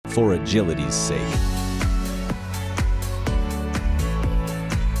for agility's sake.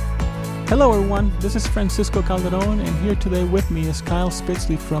 Hello everyone, this is Francisco Calderon, and here today with me is Kyle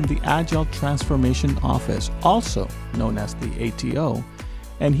Spitzley from the Agile Transformation Office, also known as the ATO,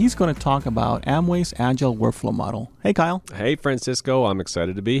 and he's going to talk about Amway's Agile Workflow Model. Hey Kyle. Hey Francisco, I'm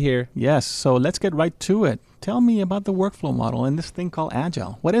excited to be here. Yes, so let's get right to it. Tell me about the workflow model and this thing called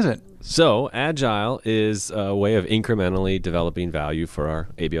Agile. What is it? So Agile is a way of incrementally developing value for our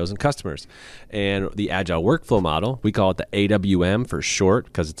ABOs and customers. And the Agile Workflow Model, we call it the AWM for short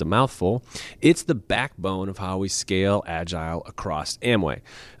because it's a mouthful. It's the backbone of how we scale Agile across Amway.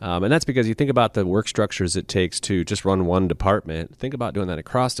 And that's because you think about the work structures it takes to just run one department. Think about doing that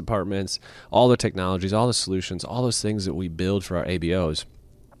across departments, all the technologies, all the solutions, all those things that we build for our ABOs.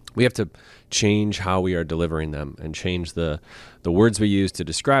 We have to change how we are delivering them and change the words we use to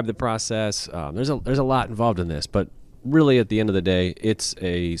describe the process. There's a lot involved in this, but really at the end of the day, it's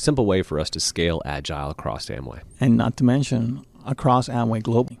a simple way for us to scale Agile across Amway. And not to mention across Amway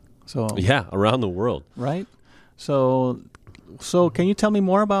globally. So yeah, around the world. Right? So can you tell me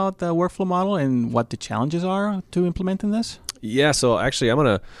more about the workflow model and what the challenges are to implementing this? Yeah, so actually I'm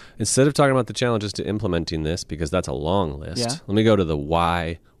going to, instead of talking about the challenges to implementing this, because that's a long list, let me go to the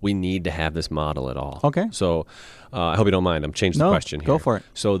why we need to have this model at all. Okay. So I hope you don't mind. I'm changing the question here. Go for it.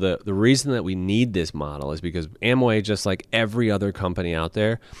 So the reason that we need this model is because Amway, just like every other company out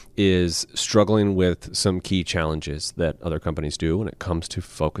there, is struggling with some key challenges that other companies do when it comes to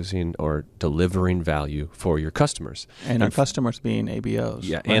focusing or delivering value for your customers. And our customers being ABOs.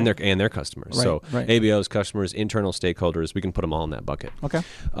 Yeah, right? and their customers. Right, So right. ABOs, customers, internal stakeholders, we can put them all in that bucket. Okay.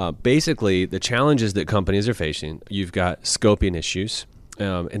 Basically, the challenges that companies are facing, you've got scoping issues.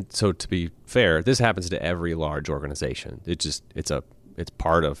 And so to be fair, this happens to every large organization. It's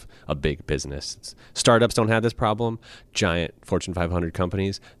part of a big business. Startups don't have this problem. Giant Fortune 500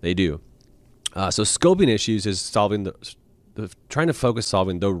 companies, they do. So scoping issues is trying to focus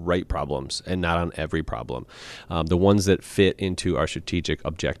solving the right problems and not on every problem. The ones that fit into our strategic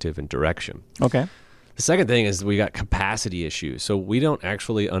objective and direction. Okay. The second thing is we got capacity issues. So we don't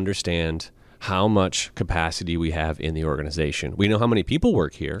actually understand how much capacity we have in the organization. We know how many people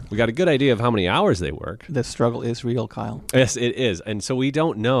work here. We got a good idea of how many hours they work. The struggle is real, Kyle. Yes, it is. And so we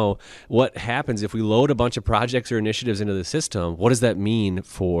don't know what happens if we load a bunch of projects or initiatives into the system. What does that mean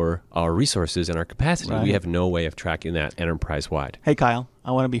for our resources and our capacity? Right. We have no way of tracking that enterprise-wide. Hey, Kyle,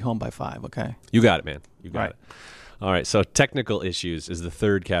 I want to be home by 5, okay? You got it, man. You got Right. it. All right, so technical issues is the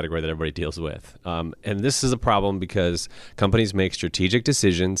third category that everybody deals with. And this is a problem because companies make strategic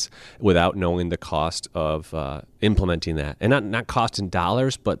decisions without knowing the cost of implementing that. And not cost in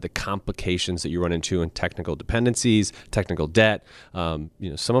dollars, but the complications that you run into in technical dependencies, technical debt.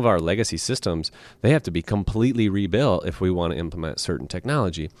 Some of our legacy systems, they have to be completely rebuilt if we want to implement certain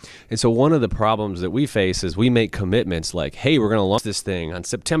technology. And so one of the problems that we face is we make commitments like, hey, we're going to launch this thing on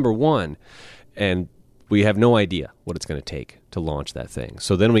September 1, and we have no idea what it's going to take to launch that thing.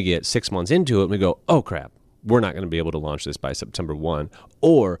 So then we get 6 months into it and we go, oh crap, we're not going to be able to launch this by September 1.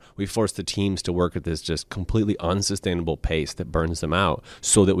 Or we force the teams to work at this just completely unsustainable pace that burns them out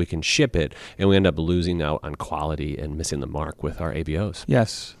so that we can ship it. And we end up losing out on quality and missing the mark with our ABOs.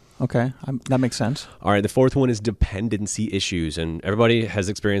 Yes. Okay, that makes sense. All right, the fourth one is dependency issues, and everybody has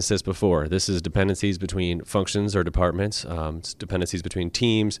experienced this before. This is dependencies between functions or departments, it's dependencies between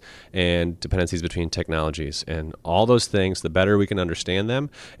teams, and dependencies between technologies. And all those things, the better we can understand them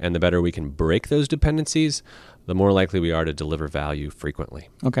and the better we can break those dependencies, the more likely we are to deliver value frequently.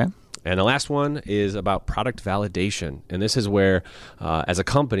 Okay. And the last one is about product validation. And this is where, as a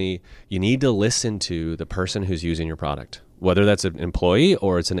company, you need to listen to the person who's using your product. Whether that's an employee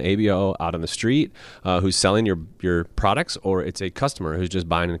or it's an ABO out on the street who's selling your products, or it's a customer who's just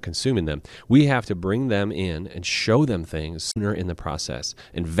buying and consuming them. We have to bring them in and show them things sooner in the process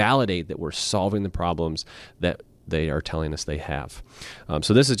and validate that we're solving the problems that they are telling us they have.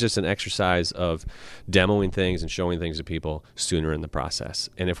 So this is just an exercise of demoing things and showing things to people sooner in the process.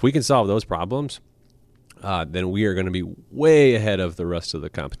 And if we can solve those problems, then we are going to be way ahead of the rest of the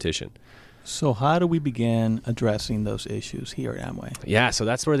competition. So how do we begin addressing those issues here at Amway? Yeah, so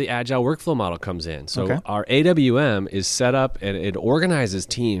that's where the Agile Workflow Model comes in. So Okay. Our AWM is set up and it organizes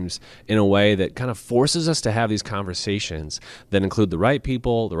teams in a way that kind of forces us to have these conversations that include the right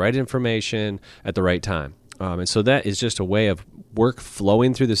people, the right information at the right time. And so that is just a way of work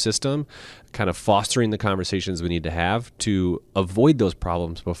flowing through the system, kind of fostering the conversations we need to have to avoid those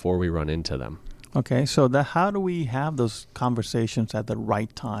problems before we run into them. Okay, so how do we have those conversations at the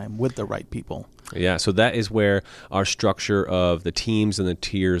right time with the right people? Yeah, so that is where our structure of the teams and the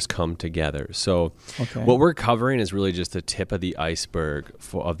tiers come together. So what we're covering is really just the tip of the iceberg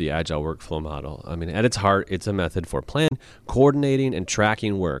of the Agile workflow model. I mean, at its heart, it's a method for planning, coordinating, and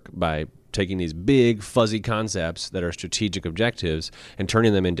tracking work by taking these big, fuzzy concepts that are strategic objectives and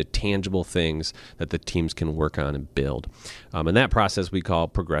turning them into tangible things that the teams can work on and build. And that process we call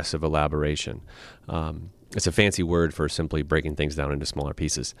progressive elaboration. It's a fancy word for simply breaking things down into smaller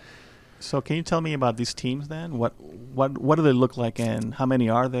pieces. So can you tell me about these teams then? What do they look like and how many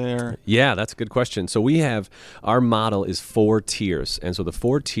are there? Yeah, that's a good question. So our model is 4 tiers. And so the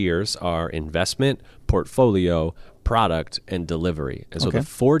 4 tiers are investment, portfolio, product, and delivery. And so the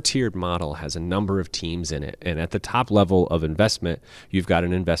 4-tiered model has a number of teams in it. And at the top level of investment, you've got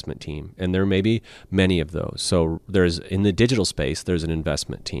an investment team. And there may be many of those. So in the digital space, there's an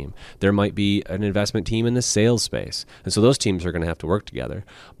investment team. There might be an investment team in the sales space. And so those teams are going to have to work together.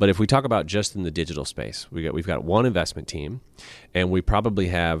 But if we talk about just in the digital space, we've got one investment team, and we probably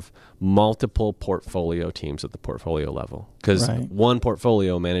have multiple portfolio teams at the portfolio level. Because one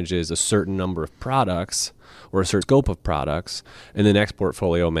portfolio manages a certain number of products or a certain scope of products, and the next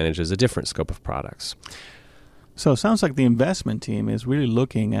portfolio manages a different scope of products. So it sounds like the investment team is really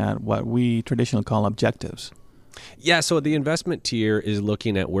looking at what we traditionally call objectives. Yeah, so the investment tier is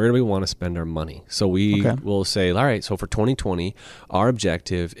looking at where do we want to spend our money. So we will say, all right, so for 2020, our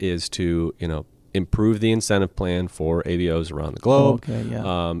objective is to, improve the incentive plan for ABOs around the globe.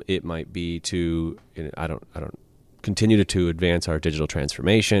 It might be to, I don't continue to advance our digital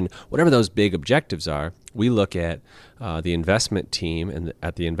transformation. Whatever those big objectives are, we look at the investment team and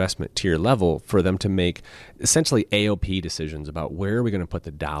at the investment tier level for them to make essentially AOP decisions about where are we going to put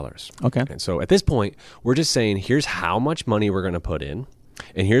the dollars. And so at this point, we're just saying, here's how much money we're going to put in,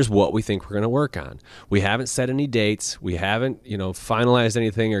 and here's what we think we're going to work on. We haven't set any dates. We haven't, finalized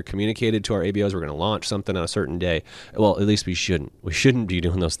anything or communicated to our ABOs we're going to launch something on a certain day. Well, at least we shouldn't. We shouldn't be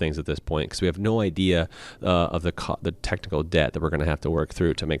doing those things at this point because we have no idea of the technical debt that we're going to have to work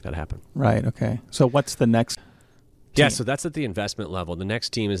through to make that happen. Right. Okay. So what's the next team? Yeah, so that's at the investment level. The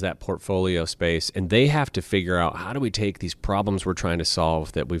next team is that portfolio space, and they have to figure out how do we take these problems we're trying to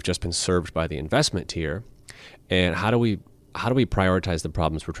solve that we've just been served by the investment tier, and how do we prioritize the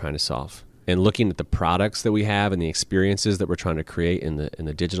problems we're trying to solve? And looking at the products that we have and the experiences that we're trying to create in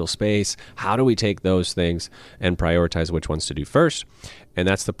the digital space, how do we take those things and prioritize which ones to do first? And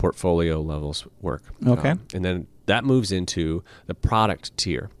that's the portfolio levels work. And then that moves into the product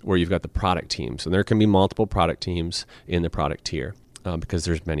tier, where you've got the product teams. And there can be multiple product teams in the product tier because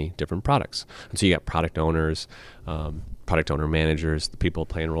there's many different products. And so you got product owners, product owner managers, the people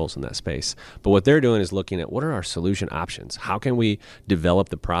playing roles in that space. But what they're doing is looking at what are our solution options? How can we develop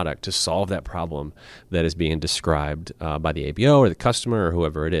the product to solve that problem that is being described by the ABO or the customer or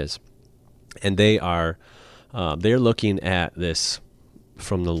whoever it is? And they're looking at this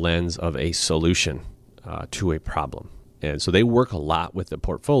from the lens of a solution to a problem. And so they work a lot with the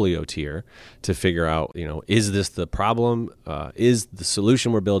portfolio tier to figure out, is this the problem? Is the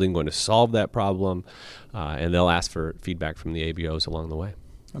solution we're building going to solve that problem? And they'll ask for feedback from the ABOs along the way.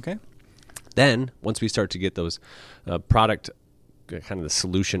 Okay. Then, once we start to get those product, kind of the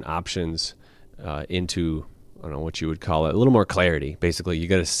solution options into, I don't know what you would call it, a little more clarity. Basically, you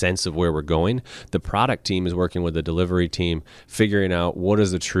get a sense of where we're going. The product team is working with the delivery team, figuring out what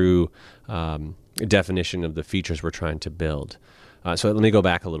is the true definition of the features we're trying to build. So let me go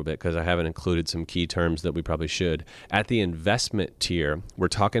back a little bit because I haven't included some key terms that we probably should. At the investment tier, we're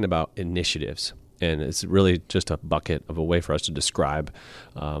talking about initiatives. And it's really just a bucket of a way for us to describe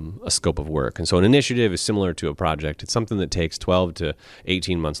a scope of work. And so an initiative is similar to a project. It's something that takes 12 to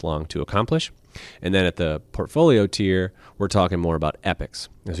 18 months long to accomplish. And then at the portfolio tier, we're talking more about epics.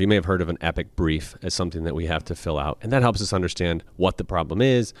 So you may have heard of an epic brief as something that we have to fill out. And that helps us understand what the problem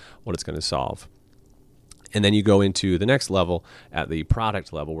is, what it's going to solve. And then you go into the next level. At the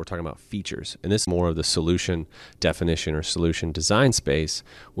product level, we're talking about features. And this is more of the solution definition or solution design space,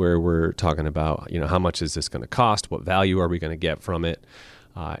 where we're talking about, how much is this going to cost? What value are we going to get from it?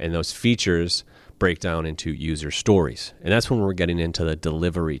 And those features break down into user stories. And that's when we're getting into the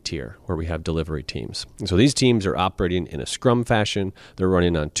delivery tier, where we have delivery teams. And so these teams are operating in a Scrum fashion. They're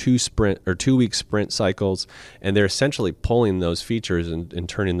running on 2-week sprint cycles, and they're essentially pulling those features and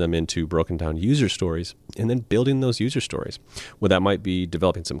turning them into broken down user stories, and then building those user stories. Well, that might be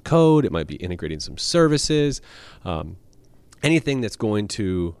developing some code. It might be integrating some services, anything that's going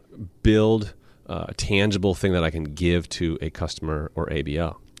to build a tangible thing that I can give to a customer or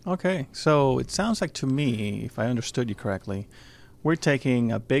ABO. Okay, so it sounds like to me, if I understood you correctly, we're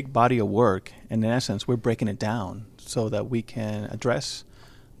taking a big body of work, and in essence, we're breaking it down so that we can address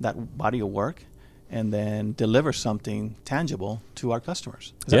that body of work and then deliver something tangible to our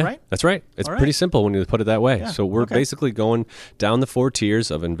customers. Is that right? That's right. It's pretty simple when you put it that way. Yeah. So we're basically going down the 4 tiers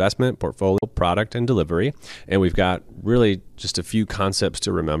of investment, portfolio, product, and delivery. And we've got really just a few concepts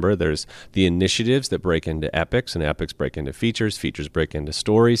to remember. There's the initiatives that break into epics, and epics break into features. Features break into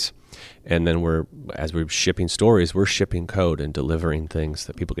stories. And then as we're shipping stories, we're shipping code and delivering things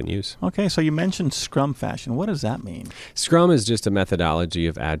that people can use. Okay, so you mentioned Scrum Fashion. What does that mean? Scrum is just a methodology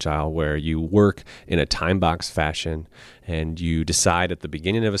of Agile where you work in a time box fashion and you decide at the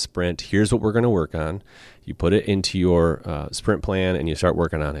beginning of a sprint, here's what we're going to work on. You put it into your sprint plan and you start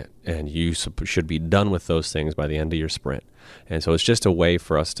working on it. And you should be done with those things by the end of your sprint. And so it's just a way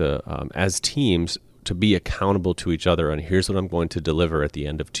for us to, as teams, to be accountable to each other, and here's what I'm going to deliver at the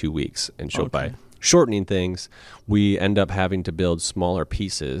end of 2 weeks. And so by shortening things, we end up having to build smaller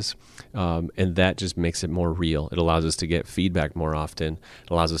pieces, and that just makes it more real. It allows us to get feedback more often.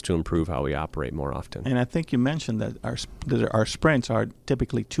 It allows us to improve how we operate more often. And I think you mentioned that our sprints are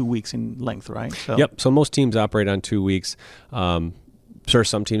typically 2 weeks in length, right? Yep. So most teams operate on 2 weeks. Sure,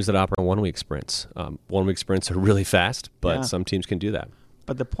 some teams that operate on 1 week sprints. 1 week sprints are really fast, but some teams can do that.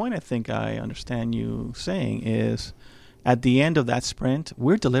 But the point I think I understand you saying is at the end of that sprint,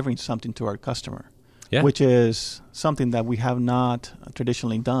 we're delivering something to our customer, which is something that we have not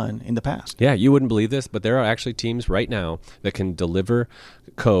traditionally done in the past. Yeah, you wouldn't believe this, but there are actually teams right now that can deliver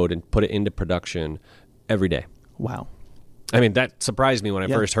code and put it into production every day. Wow. I mean, that surprised me when I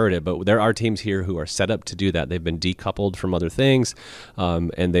first heard it, but there are teams here who are set up to do that. They've been decoupled from other things,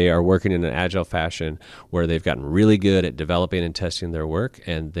 and they are working in an agile fashion where they've gotten really good at developing and testing their work,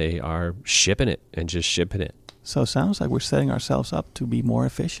 and they are shipping it and just shipping it. So it sounds like we're setting ourselves up to be more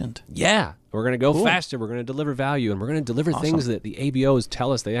efficient. Yeah. We're going to go faster. We're going to deliver value, and we're going to deliver things that the ABOs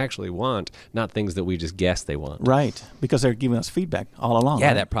tell us they actually want, not things that we just guess they want. Right, because they're giving us feedback all along.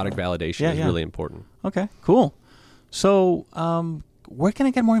 Yeah, that product validation is really important. Okay, cool. So where can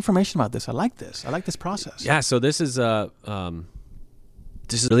I get more information about this? I like this. I like this process. Yeah, so this is a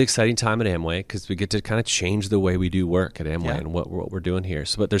really exciting time at Amway because we get to kind of change the way we do work at Amway and what we're doing here.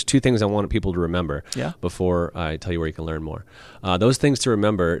 So, but there's 2 things I want people to remember before I tell you where you can learn more. Those things to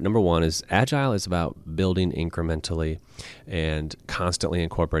remember, number 1 is Agile is about building incrementally and constantly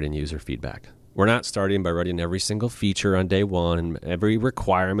incorporating user feedback. We're not starting by writing every single feature on day 1 and every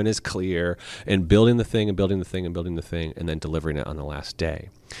requirement is clear and building the thing and building the thing and building the thing and then delivering it on the last day.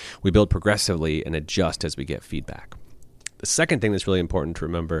 We build progressively and adjust as we get feedback. The second thing that's really important to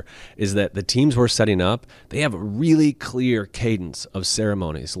remember is that the teams we're setting up, they have a really clear cadence of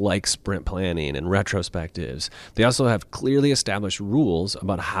ceremonies like sprint planning and retrospectives. They also have clearly established rules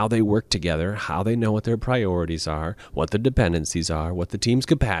about how they work together, how they know what their priorities are, what the dependencies are, what the team's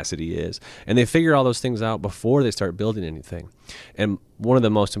capacity is, and they figure all those things out before they start building anything. And one of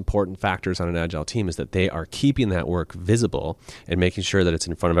the most important factors on an Agile team is that they are keeping that work visible and making sure that it's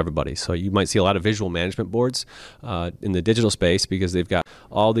in front of everybody. So you might see a lot of visual management boards in the digital space because they've got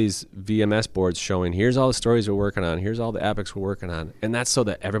all these VMS boards showing here's all the stories we're working on, here's all the epics we're working on. And that's so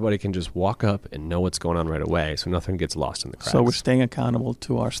that everybody can just walk up and know what's going on right away so nothing gets lost in the cracks. So we're staying accountable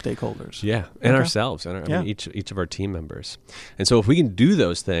to our stakeholders. Yeah, and ourselves, and I mean, each of our team members. And so if we can do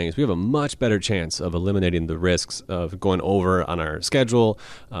those things, we have a much better chance of eliminating the risks of going over on our schedule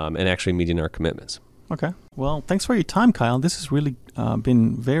and actually meeting our commitments. Okay. Well, thanks for your time, Kyle. This has really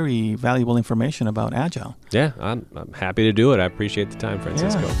been very valuable information about Agile. Yeah, I'm happy to do it. I appreciate the time,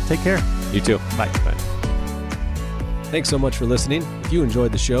 Francisco. Yeah, take care. You too. Bye. Bye. Thanks so much for listening. If you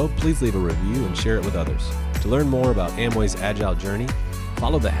enjoyed the show, please leave a review and share it with others. To learn more about Amway's Agile journey,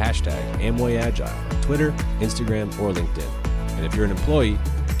 follow the hashtag AmwayAgile on Twitter, Instagram, or LinkedIn. And if you're an employee,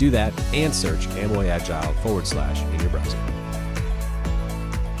 do that and search Amway Agile / in your browser.